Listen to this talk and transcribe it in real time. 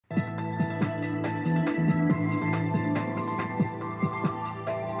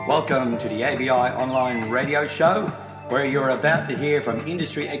Welcome to the ABI Online Radio Show, where you're about to hear from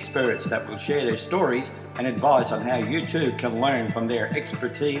industry experts that will share their stories and advice on how you too can learn from their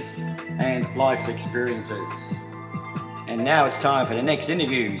expertise and life's experiences. And now it's time for the next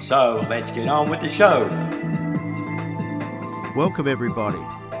interview, so let's get on with the show. Welcome everybody.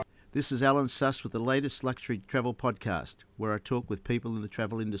 This is Alan Suss with the latest luxury travel podcast, where I talk with people in the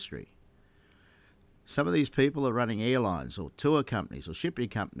travel industry. Some of these people are running airlines or tour companies or shipping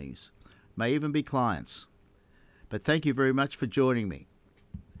companies, may even be clients. But thank you very much for joining me.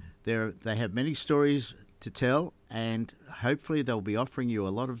 They have many stories to tell, and hopefully they'll be offering you a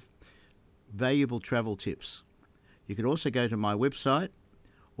lot of valuable travel tips. You can also go to my website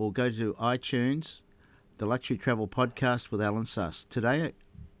or go to iTunes, the Luxury Travel Podcast with Alan Suss. Today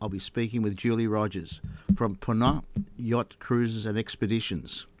I'll be speaking with Julie Rogers from Ponant Yacht Cruises and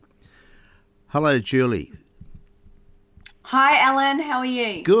Expeditions. Hello, Julie. Hi, Alan. How are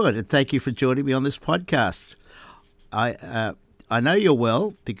you? Good, and thank you for joining me on this podcast. I know you're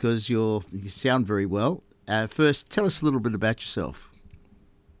well because you sound very well. First, tell us a little bit about yourself.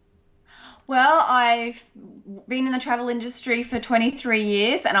 Well, I've been in the travel industry for 23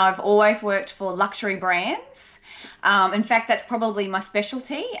 years, and I've always worked for luxury brands. In fact, that's probably my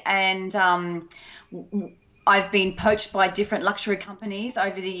specialty, and I've been poached by different luxury companies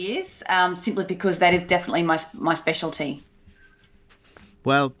over the years, simply because that is definitely my specialty.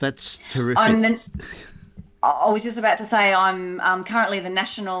 Well, that's terrific. I was just about to say I'm currently the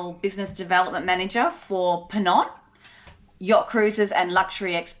National Business Development Manager for Ponant Yacht Cruises and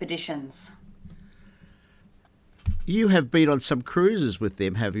Luxury Expeditions. You have been on some cruises with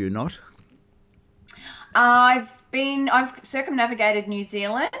them, have you not? I've circumnavigated New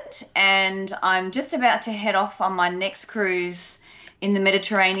Zealand, and I'm just about to head off on my next cruise in the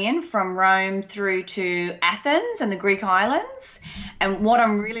Mediterranean from Rome through to Athens and the Greek islands. And what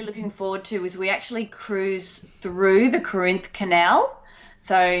I'm really looking forward to is we actually cruise through the Corinth Canal.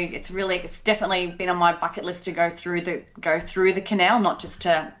 So it's definitely been on my bucket list to go through the canal, not just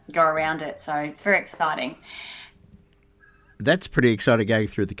to go around it. So it's very exciting. That's pretty exciting, going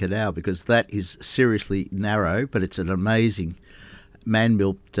through the canal, because that is seriously narrow, but it's an amazing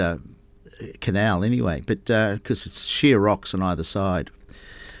man-built canal anyway, but because it's sheer rocks on either side.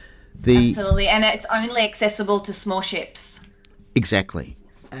 Absolutely, and it's only accessible to small ships. Exactly.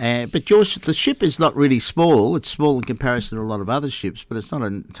 But the ship is not really small. It's small in comparison to a lot of other ships, but it's not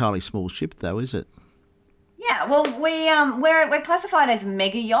an entirely small ship, though, is it? Yeah, well, we're classified as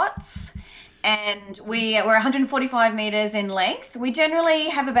mega yachts. And we're 145 metres in length. We generally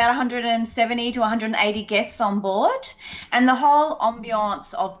have about 170 to 180 guests on board. And the whole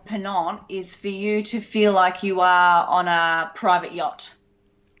ambiance of Ponant is for you to feel like you are on a private yacht.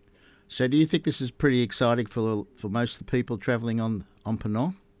 So do you think this is pretty exciting for most of the people travelling on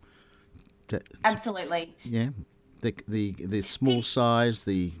Ponant? Absolutely. Yeah. The small size,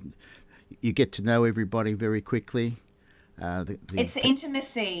 you get to know everybody very quickly. It's the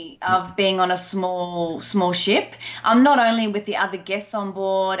intimacy of being on a small ship, not only with the other guests on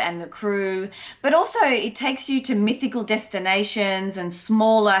board and the crew, but also it takes you to mythical destinations and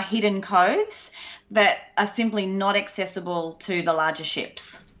smaller hidden coves that are simply not accessible to the larger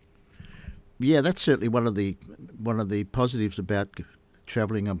ships. Yeah, that's certainly one of the positives about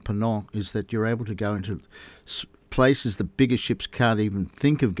travelling on Ponant, is that you're able to go into places the bigger ships can't even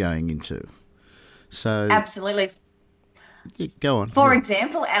think of going into. So absolutely. Yeah, go on. For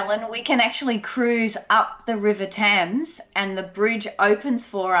example, Alan, we can actually cruise up the River Thames, and the bridge opens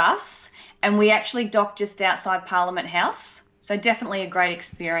for us, and we actually dock just outside Parliament House. So definitely a great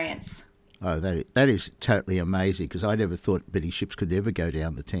experience. Oh, that is totally amazing, because I never thought many ships could ever go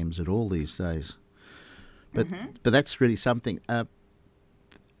down the Thames at all these days. But that's really something.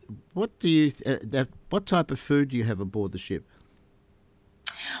 What type of food do you have aboard the ship?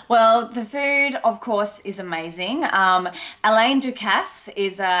 Well, the food, of course, is amazing. Alain Ducasse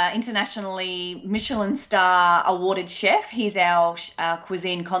is an internationally Michelin star awarded chef. He's our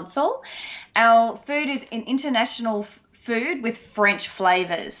cuisine consul. Our food is an international food with French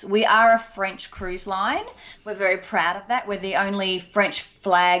flavours. We are a French cruise line. We're very proud of that. We're the only French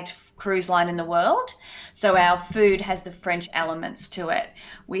flagged cruise line in the world. So our food has the French elements to it.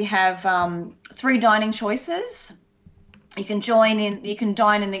 We have 3 dining choices. You can dine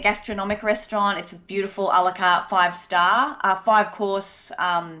in the gastronomic restaurant. It's a beautiful a la carte 5-star, 5-course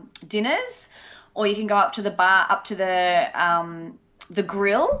dinners, or you can go up to the bar, up to the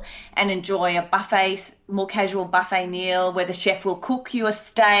grill, and enjoy a buffet, more casual buffet meal where the chef will cook you a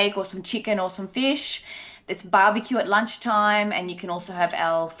steak or some chicken or some fish. It's barbecue at lunchtime, and you can also have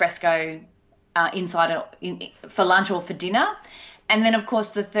al fresco for lunch or for dinner. And then, of course,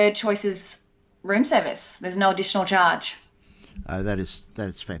 the third choice is room service. There's no additional charge.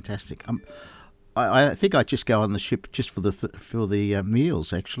 That's fantastic. I think I just go on the ship just for the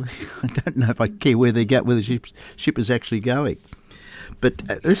meals. Actually, I don't know if I care where the ship is actually going. But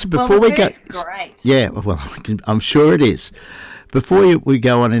listen, before we go, great. Yeah, well, I'm sure it is. Before we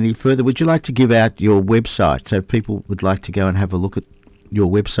go on any further, would you like to give out your website so people would like to go and have a look at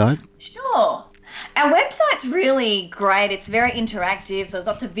your website? Sure. Our website's really great. It's very interactive. There's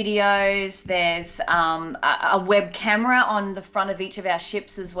lots of videos. There's a web camera on the front of each of our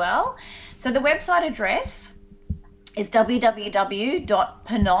ships as well. So the website address is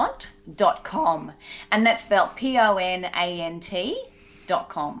www.ponant.com, and that's spelled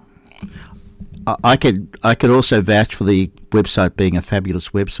PONANT.com. I could also vouch for the website being a fabulous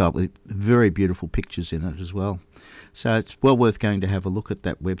website with very beautiful pictures in it as well. So it's well worth going to have a look at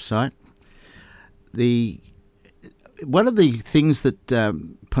that website. One of the things that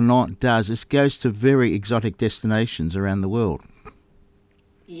Ponant does is goes to very exotic destinations around the world.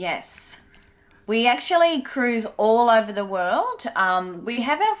 Yes. We actually cruise all over the world. We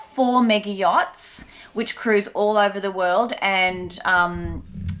have our 4 mega yachts, which cruise all over the world, and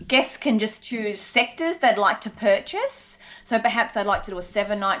guests can just choose sectors they'd like to purchase. So perhaps they'd like to do a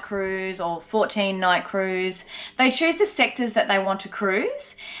 7-night cruise or 14-night cruise. They choose the sectors that they want to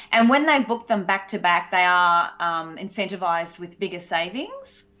cruise, and when they book them back to back, they are incentivized with bigger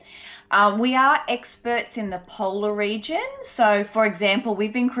savings. We are experts in the polar region. So, for example,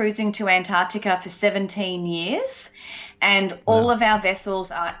 we've been cruising to Antarctica for 17 years, and all of our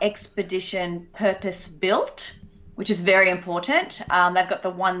vessels are expedition purpose built, which is very important. They've got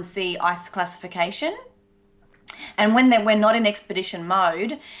the 1C ice classification. And when we're not in expedition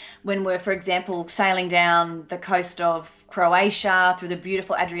mode, when we're, for example, sailing down the coast of Croatia through the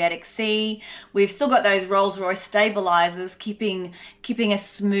beautiful Adriatic Sea, we've still got those Rolls-Royce stabilizers keeping us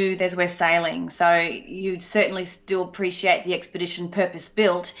smooth as we're sailing. So you'd certainly still appreciate the expedition purpose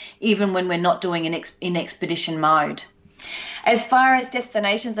built, even when we're not doing in expedition mode. As far as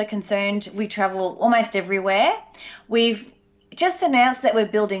destinations are concerned, we travel almost everywhere. We've just announced that we're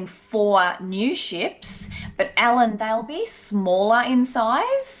building 4 new ships, but Alan, they'll be smaller in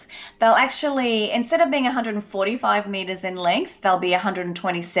size. They'll actually, instead of being 145 metres in length, they'll be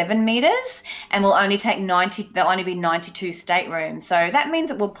 127 metres, and they'll only be 92 staterooms. So that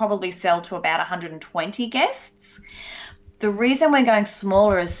means it will probably sell to about 120 guests. The reason we're going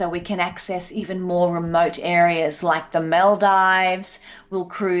smaller is so we can access even more remote areas like the Maldives. We'll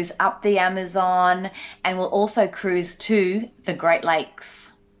cruise up the Amazon, and we'll also cruise to the Great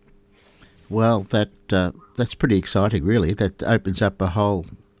Lakes. Well, that's pretty exciting, really. That opens up a whole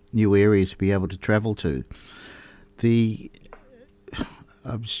new area to be able to travel to. I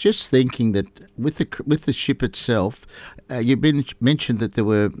was just thinking that with the ship itself, you mentioned that there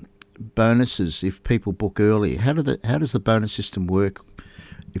were bonuses if people book early. How does the bonus system work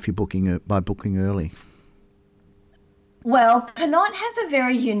if you're by booking early? Well, Ponant has a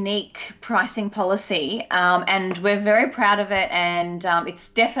very unique pricing policy, and we're very proud of it, and it's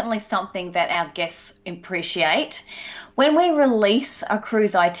definitely something that our guests appreciate. When we release a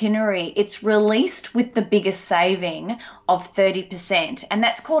cruise itinerary, it's released with the biggest saving of 30%, and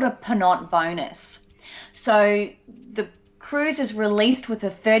that's called a Ponant bonus. So the cruise is released with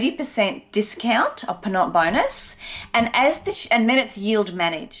a 30% discount of Ponant bonus, and then it's yield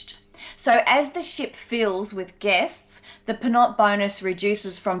managed. So as the ship fills with guests, the Ponant bonus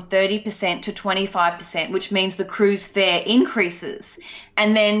reduces from 30% to 25%, which means the cruise fare increases.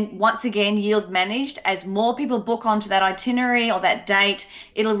 And then once again, yield managed, as more people book onto that itinerary or that date,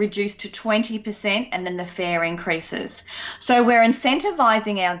 it'll reduce to 20%, and then the fare increases. So we're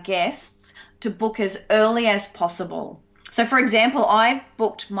incentivizing our guests to book as early as possible. So for example, I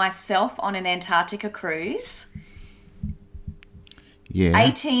booked myself on an Antarctica cruise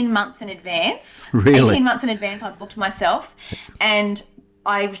 18 months in advance. Really? 18 months in advance I booked myself, and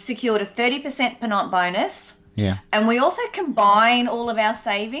I secured a 30% Ponant bonus. Yeah. And we also combine all of our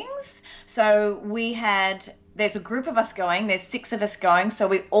savings. So there's a group of us going, there's 6 of us going, so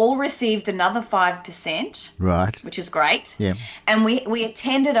we all received another 5%. Right. Which is great. Yeah. And we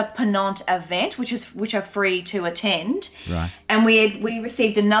attended a Ponant event, which are free to attend. Right. And we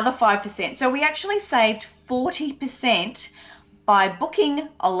received another 5%. So we actually saved 40% by booking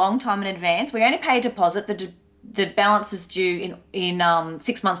a long time in advance. We only pay a deposit. The balance is due in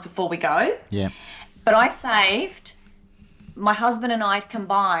 6 months before we go. Yeah. But my husband and I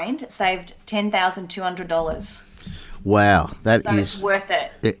combined saved $10,200. Wow, it's worth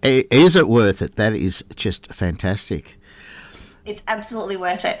it. Is it worth it? That is just fantastic. It's absolutely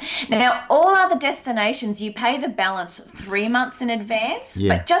worth it. Now, all other destinations, you pay the balance 3 months in advance.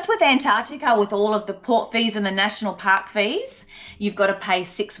 Yeah. But just with Antarctica, with all of the port fees and the national park fees, you've got to pay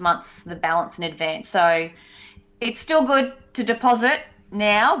 6 months the balance in advance. So it's still good to deposit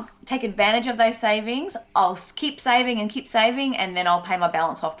now, take advantage of those savings. I'll keep saving, and then I'll pay my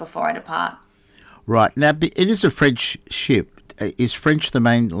balance off before I depart. Right. Now, it is a French ship. Is French the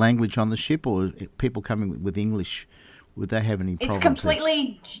main language on the ship, or people coming with English? Would they have any problems?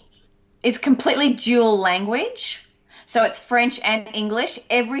 It's completely dual language. So it's French and English.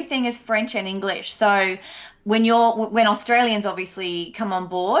 Everything is French and English. So when Australians obviously come on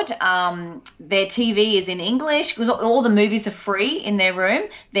board, their TV is in English because all the movies are free in their room.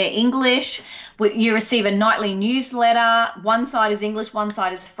 They're English. You receive a nightly newsletter. One side is English, one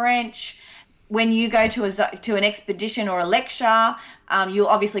side is French. When you go to an expedition or a lecture, you'll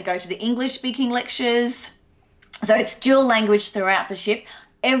obviously go to the English-speaking lectures. So it's dual language throughout the ship.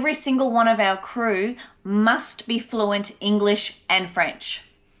 Every single one of our crew must be fluent English and French.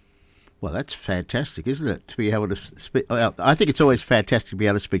 Well, that's fantastic, isn't it? To be able to speak. Well, I think it's always fantastic to be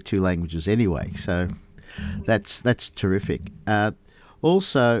able to speak two languages anyway. So that's terrific.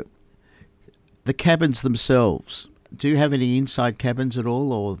 Also, the cabins themselves. Do you have any inside cabins at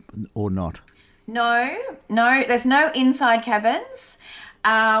all, or not? No. There's no inside cabins.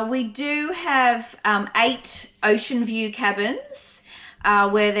 We do have 8 ocean view cabins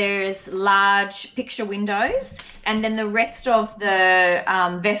where there's large picture windows, and then the rest of the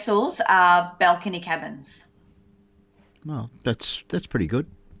vessels are balcony cabins. Well, that's pretty good.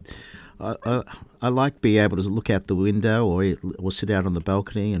 I like being able to look out the window or sit out on the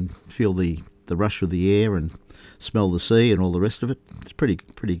balcony and feel the rush of the air and smell the sea and all the rest of it. It's pretty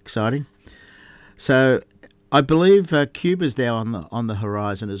exciting. So I believe Cuba's now on the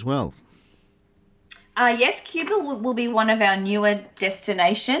horizon as well. Yes, Cuba will be one of our newer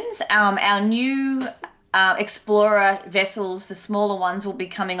destinations. Our new Explorer vessels, the smaller ones, will be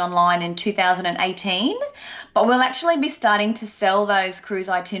coming online in 2018, but we'll actually be starting to sell those cruise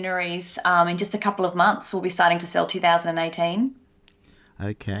itineraries in just a couple of months. We'll be starting to sell 2018.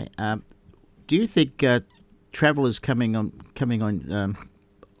 Okay. Do you think travellers coming on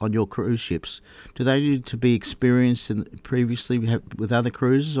your cruise ships, do they need to be experienced previously with other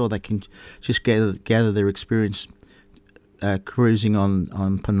cruises, or they can just gather their experience cruising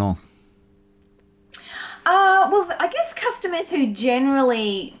on Penang? Well, I guess customers who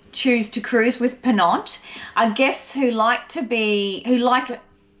generally choose to cruise with Penang are guests who like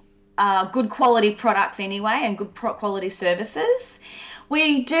good quality products anyway, and good quality services.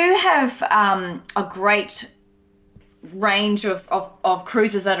 We do have a great range of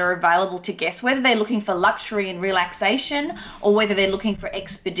cruises that are available to guests, whether they're looking for luxury and relaxation or whether they're looking for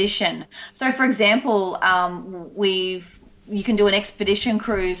expedition. So, for example, you can do an expedition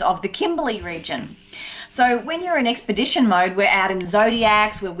cruise of the Kimberley region. So when you're in expedition mode, we're out in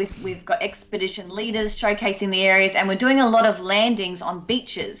zodiacs, we've got expedition leaders showcasing the areas, and we're doing a lot of landings on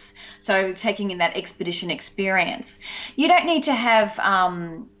beaches, so taking in that expedition experience. You don't need to have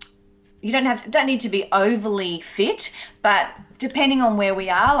don't need to be overly fit, but depending on where we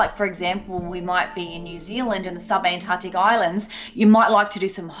are, like for example, we might be in New Zealand in the subantarctic islands, you might like to do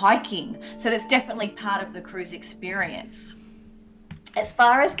some hiking. So that's definitely part of the cruise experience. As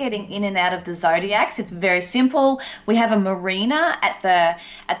far as getting in and out of the zodiacs, it's very simple. We have a marina at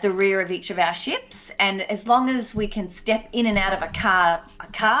the rear of each of our ships, and as long as we can step in and out of a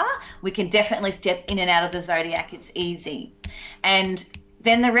car, we can definitely step in and out of the zodiac. It's easy. And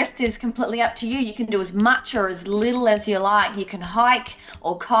then the rest is completely up to you. You can do as much or as little as you like. You can hike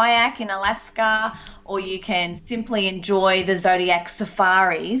or kayak in Alaska, or you can simply enjoy the zodiac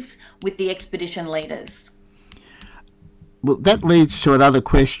safaris with the expedition leaders. Well, that leads to another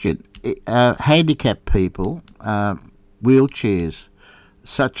question. Handicapped people, wheelchairs,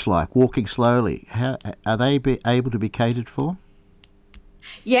 such like, walking slowly, are they able to be catered for?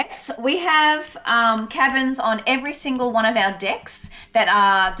 Yes, we have cabins on every single one of our decks that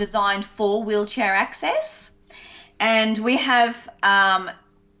are designed for wheelchair access, and we have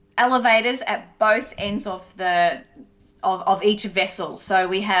elevators at both ends of each vessel. So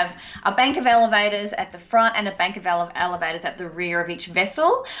we have a bank of elevators at the front and a bank of elevators at the rear of each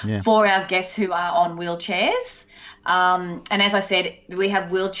vessel for our guests who are on wheelchairs. And as I said, we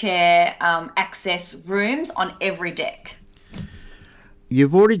have wheelchair access rooms on every deck.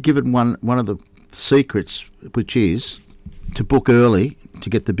 You've already given one of the secrets, which is to book early to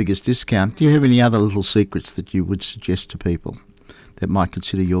get the biggest discount. Do you have any other little secrets that you would suggest to people that might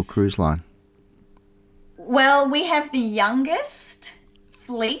consider your cruise line? Well, we have the youngest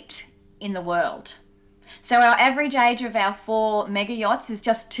fleet in the world. So our average age of our 4 mega yachts is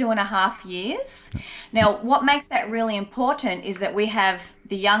just 2.5 years. Now, what makes that really important is that we have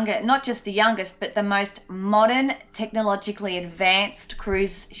not just the youngest, but the most modern, technologically advanced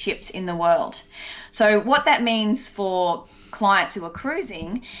cruise ships in the world. So what that means for clients who are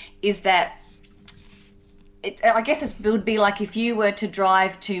cruising is that I guess it would be like if you were to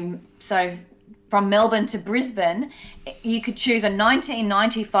drive from Melbourne to Brisbane, you could choose a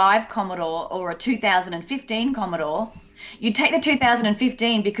 1995 Commodore or a 2015 Commodore. You take the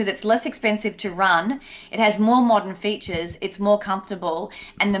 2015 because it's less expensive to run, it has more modern features, it's more comfortable,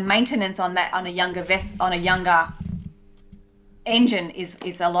 and the maintenance on a younger engine is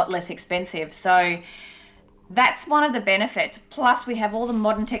a lot less expensive. So that's one of the benefits. Plus, we have all the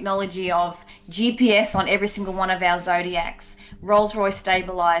modern technology of GPS on every single one of our Zodiacs, Rolls-Royce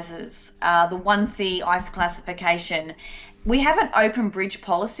stabilizers, the 1C ice classification. We have an open bridge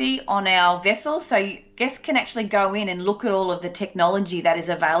policy on our vessels, so guests can actually go in and look at all of the technology that is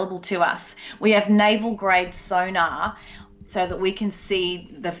available to us. We have naval-grade sonar so that we can see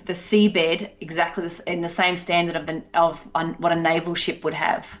the seabed exactly in the same standard of what a naval ship would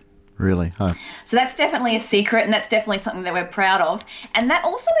have. Really? Huh. So that's definitely a secret, and that's definitely something that we're proud of. And that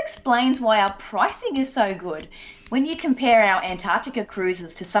also explains why our pricing is so good. When you compare our Antarctica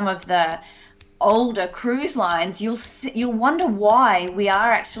cruises to some of the older cruise lines, you'll wonder why we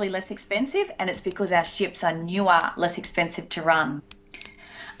are actually less expensive, and it's because our ships are newer, less expensive to run.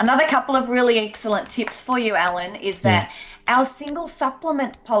 Another couple of really excellent tips for you, Alan, is that our single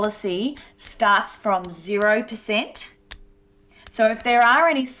supplement policy starts from 0%. So if there are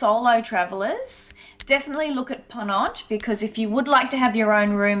any solo travellers, definitely look at Ponant, because if you would like to have your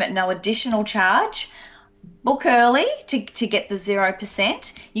own room at no additional charge, book early to get the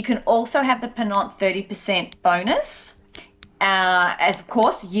 0%. You can also have the Ponant 30% bonus, as of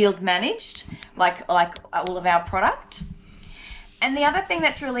course yield managed, like all of our product. And the other thing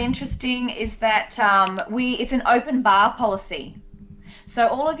that's really interesting is that it's an open bar policy. So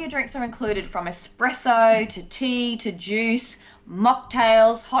all of your drinks are included, from espresso to tea to juice,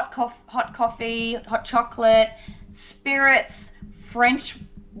 mocktails, hot coffee, hot chocolate, spirits, French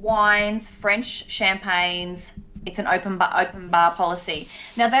wines, French champagnes. It's an open bar policy.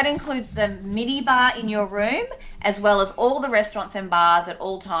 Now that includes the mini bar in your room, as well as all the restaurants and bars at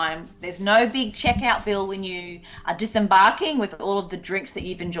all time. There's no big checkout bill when you are disembarking with all of the drinks that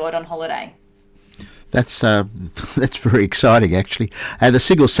you've enjoyed on holiday. That's very exciting, actually. And the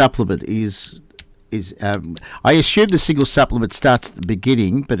single supplement is I assume the single supplement starts at the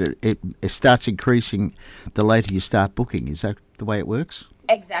beginning, but it starts increasing the later you start booking. Is that the way it works?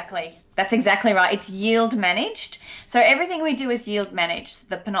 Exactly. That's exactly right. It's yield managed. So everything we do is yield managed.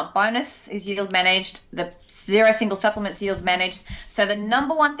 The Ponant bonus is yield managed. The 0 single supplements yield managed. So the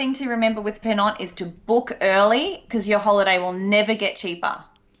number one thing to remember with Ponant is to book early, because your holiday will never get cheaper.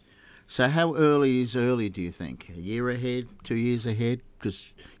 So how early is early, do you think? A year ahead, 2 years ahead? Because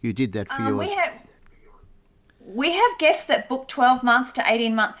you did that for your... We have guests that book 12 months to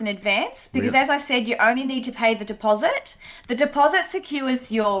 18 months in advance, because as I said, you only need to pay the deposit. The deposit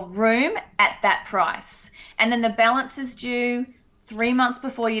secures your room at that price. And then the balance is due 3 months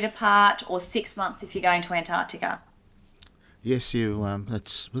before you depart, or 6 months if you're going to Antarctica. Yes,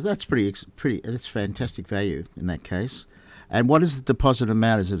 that's pretty that's fantastic value in that case. And what is the deposit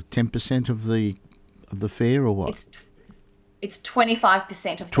amount? Is it 10% of the fare, or what? It's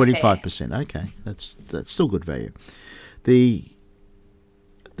 25% of the 25%. fare. Okay, that's still good value. The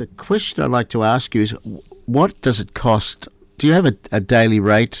question I'd like to ask you is, what does it cost? Do you have a daily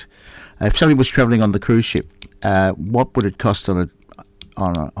rate? If somebody was travelling on the cruise ship, what would it cost on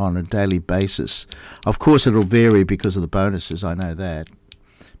a daily basis? Of course, it'll vary because of the bonuses. I know that,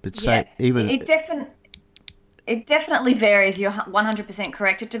 but it definitely varies. You're 100%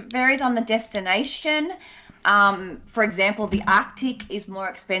 correct. It varies on the destination. For example, the Arctic is more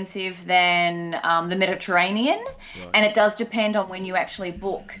expensive than the Mediterranean, and it does depend on when you actually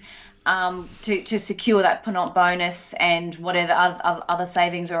book to secure that Ponant bonus and whatever other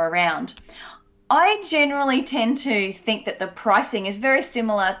savings are around. I generally tend to think that the pricing is very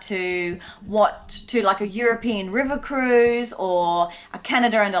similar to like a European river cruise, or a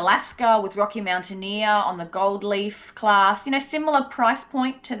Canada and Alaska with Rocky Mountaineer on the Gold Leaf class, similar price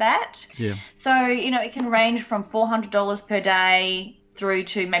point to that. Yeah. So, it can range from $400 per day through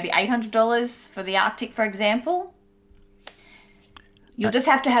to maybe $800 for the Arctic, for example. You'll just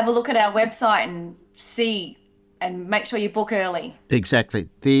have to have a look at our website and see, and make sure you book early. Exactly.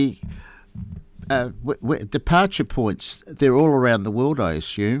 The departure points, they're all around the world, I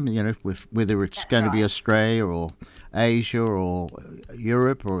assume, whether it's going to be Australia or Asia or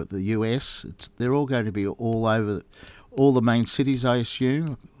Europe or the US. They're all going to be all over all the main cities, I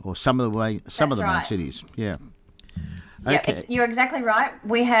assume, or some of the main cities. Yeah. Okay. Yeah, you're exactly right.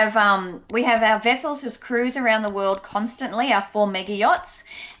 We have our vessels just cruise around the world constantly, our 4 mega yachts,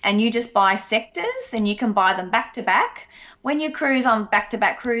 and you just buy sectors and you can buy them back to back. When you cruise on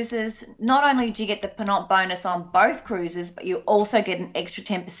back-to-back cruises, not only do you get the Pinot bonus on both cruises, but you also get an extra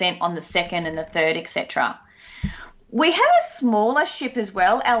 10% on the second and the third, etc. We have a smaller ship as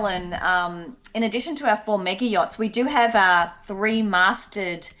well, Ellen. In addition to our 4 mega yachts, we do have a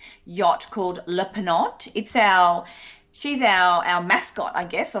 3-masted yacht called Le Pinot. She's our mascot, I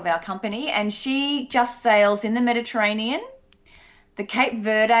guess, of our company, and she just sails in the Mediterranean, the Cape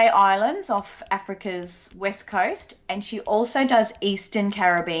Verde Islands off Africa's west coast, and she also does Eastern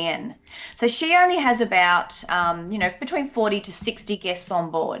Caribbean. So she only has about, between 40 to 60 guests on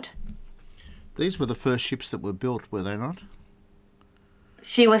board. These were the first ships that were built, were they not?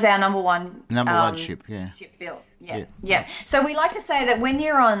 She was our number one ship, yeah. Ship built, yeah. So we like to say that when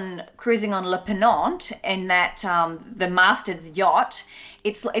you're cruising on Le Pinot in that the masted yacht,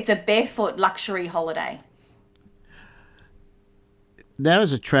 it's a barefoot luxury holiday. Now,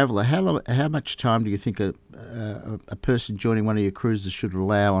 as a traveller, how much time do you think a person joining one of your cruises should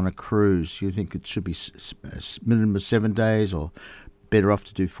allow on a cruise? Do you think it should be a minimum of 7 days, or better off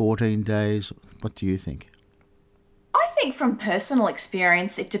to do 14 days? What do you think? I think from personal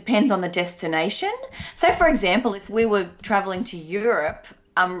experience, it depends on the destination. So, for example, if we were travelling to Europe,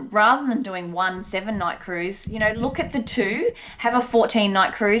 rather than doing one 7-night cruise, look at the 2, have a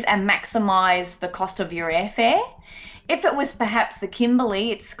 14-night cruise and maximise the cost of your airfare. If it was perhaps the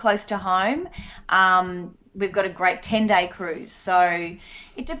Kimberley, it's close to home. We've got a great 10-day cruise. So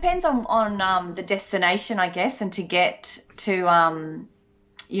it depends on the destination, I guess, and to get to,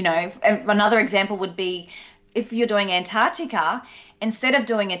 another example would be if you're doing Antarctica, instead of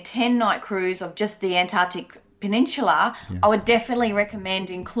doing a 10-night cruise of just the Antarctic Peninsula, I would definitely recommend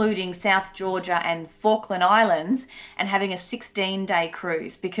including South Georgia and Falkland Islands and having a 16-day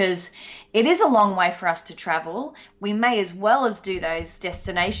cruise, because it is a long way for us to travel. We may as well as do those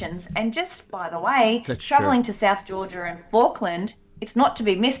destinations. And just by the way, traveling to South Georgia and Falkland, it's not to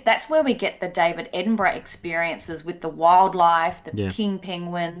be missed. That's where we get the David Edinburgh experiences with the wildlife, the king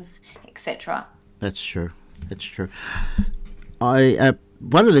penguins, etc. That's true.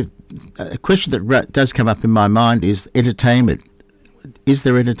 One of the question that does come up in my mind is entertainment. Is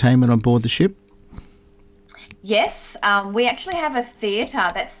there entertainment on board the ship? Yes, we actually have a theatre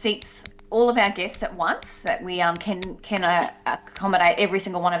that seats all of our guests at once, that we can accommodate every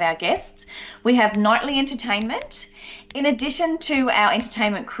single one of our guests. We have nightly entertainment. In addition to our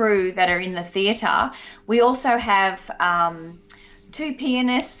entertainment crew that are in the theatre, we also have 2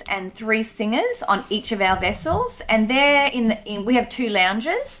 pianists and 3 singers on each of our vessels, and they're we have 2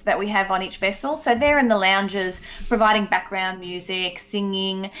 lounges that we have on each vessel, so they're in the lounges providing background music,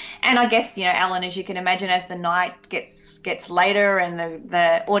 singing, and I guess, Alan, as you can imagine, as the night gets later and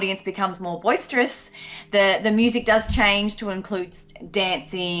the audience becomes more boisterous, the music does change to include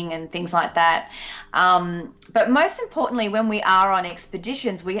dancing and things like that. But most importantly, when we are on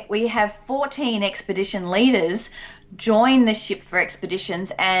expeditions, we have 14 expedition leaders join the ship for expeditions,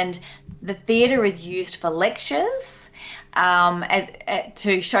 and the theatre is used for lectures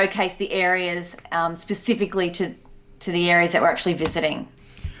to showcase the areas specifically to the areas that we're actually visiting.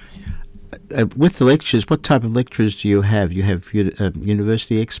 With the lectures, what type of lecturers do you have? You have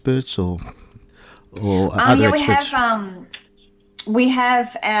university experts or other experts? We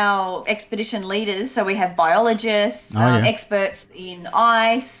have our expedition leaders, so we have biologists, experts in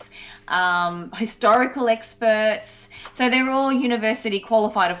ice, historical experts. So they're all university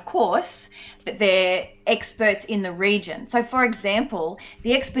qualified, of course, but they're experts in the region. So, for example,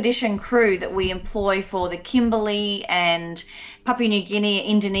 the expedition crew that we employ for the Kimberley and Papua New Guinea,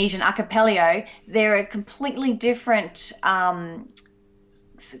 Indonesian archipelago, they're a completely different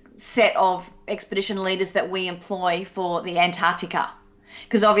set of expedition leaders that we employ for the Antarctica,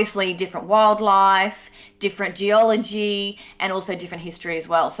 because obviously different wildlife, different geology, and also different history as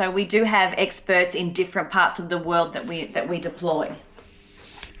well. So we do have experts in different parts of the world that we deploy.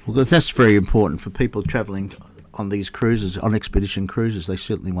 Well, that's very important for people travelling on these cruises, on expedition cruises. They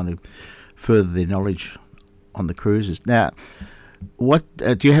certainly want to further their knowledge on the cruises. Now, what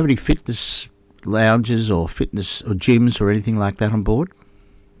do you have any fitness lounges or fitness or gyms or anything like that on board?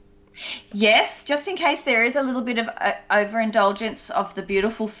 Yes, just in case there is a little bit of overindulgence of the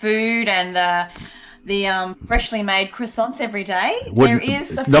beautiful food and the freshly made croissants every day. There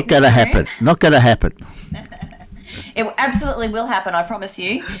is a not going to happen. Not going to happen. It absolutely will happen, I promise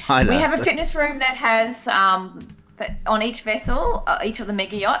you. I know. We have a fitness room that has on each vessel, each of the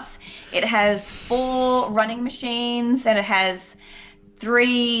mega yachts. It has 4 running machines, and it has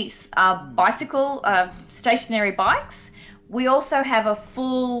 3 stationary bikes. We also have a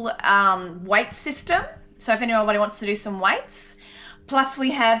full weight system, so if anybody wants to do some weights. Plus,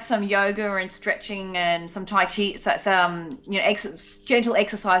 we have some yoga and stretching and some tai chi, so it's gentle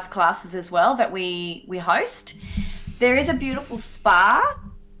exercise classes as well that we host. There is a beautiful spa.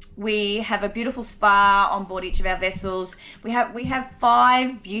 We have a beautiful spa on board each of our vessels. We have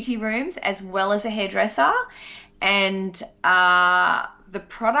 5 beauty rooms as well as a hairdresser, and the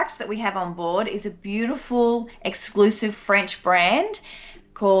products that we have on board is a beautiful exclusive French brand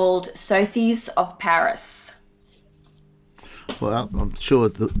called Sothis of Paris. Well, I'm sure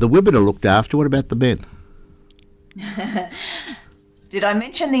the women are looked after. What about the men? Did I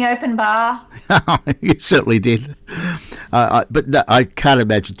mention the open bar? You certainly did. But no, I can't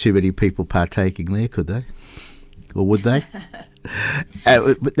imagine too many people partaking there, could they? Or would they?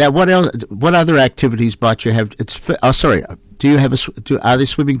 Now, what else? What other activities might you have? Do you have are there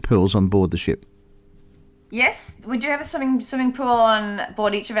swimming pools on board the ship? Yes, we do have a swimming pool on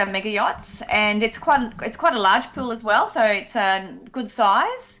board each of our mega yachts, and it's quite a large pool as well, so it's a good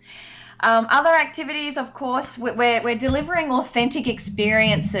size. Other activities, of course, we're delivering authentic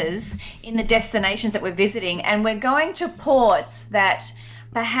experiences in the destinations that we're visiting, and we're going to ports that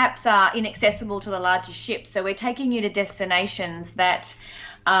perhaps are inaccessible to the larger ships. So we're taking you to destinations that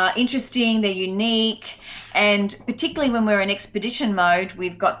are interesting, they're unique, and particularly when we're in expedition mode,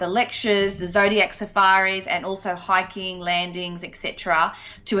 we've got the lectures, the Zodiac safaris, and also hiking, landings, etc.,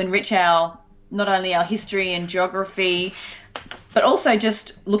 to enrich not only our history and geography, but also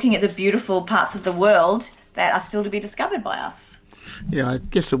just looking at the beautiful parts of the world that are still to be discovered by us. Yeah, I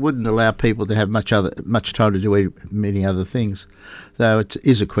guess it wouldn't allow people to have much time to do many other things, though it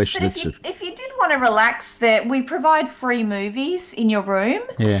is a question. But if you did want to relax, we provide free movies in your room.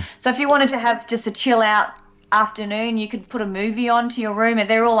 Yeah. So if you wanted to have just a chill out afternoon, you could put a movie onto your room, and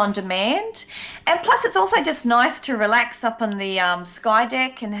they're all on demand. And plus, it's also just nice to relax up on the sky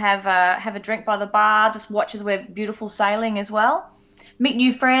deck and have a drink by the bar. Just watch as we're beautiful sailing as well. Meet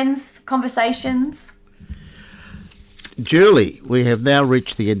new friends, conversations. Julie, we have now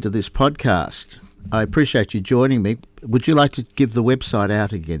reached the end of this podcast. I appreciate you joining me. Would you like to give the website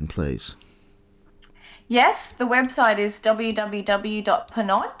out again, please? Yes, the website is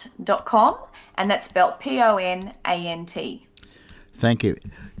www.ponant.com, and that's spelled Ponant. Thank you.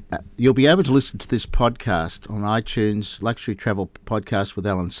 You'll be able to listen to this podcast on iTunes, Luxury Travel Podcast with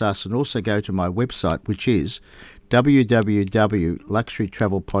Alan Suss, and also go to my website, which is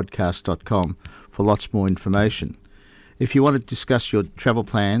www.luxurytravelpodcast.com for lots more information. If you want to discuss your travel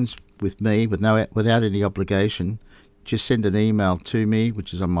plans with me without any obligation, just send an email to me,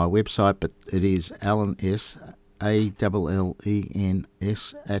 which is on my website, but it is Allen S. ALLENS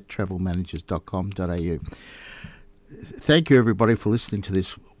 @travelmanagers.com.au. Thank you, everybody, for listening to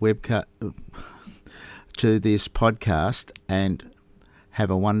this podcast, and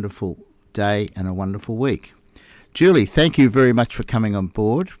have a wonderful day and a wonderful week. Julie, thank you very much for coming on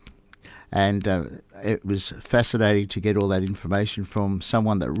board, and it was fascinating to get all that information from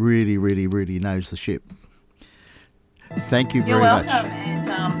someone that really, really, really knows the ship. Thank you very much.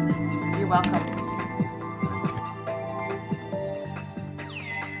 You're welcome.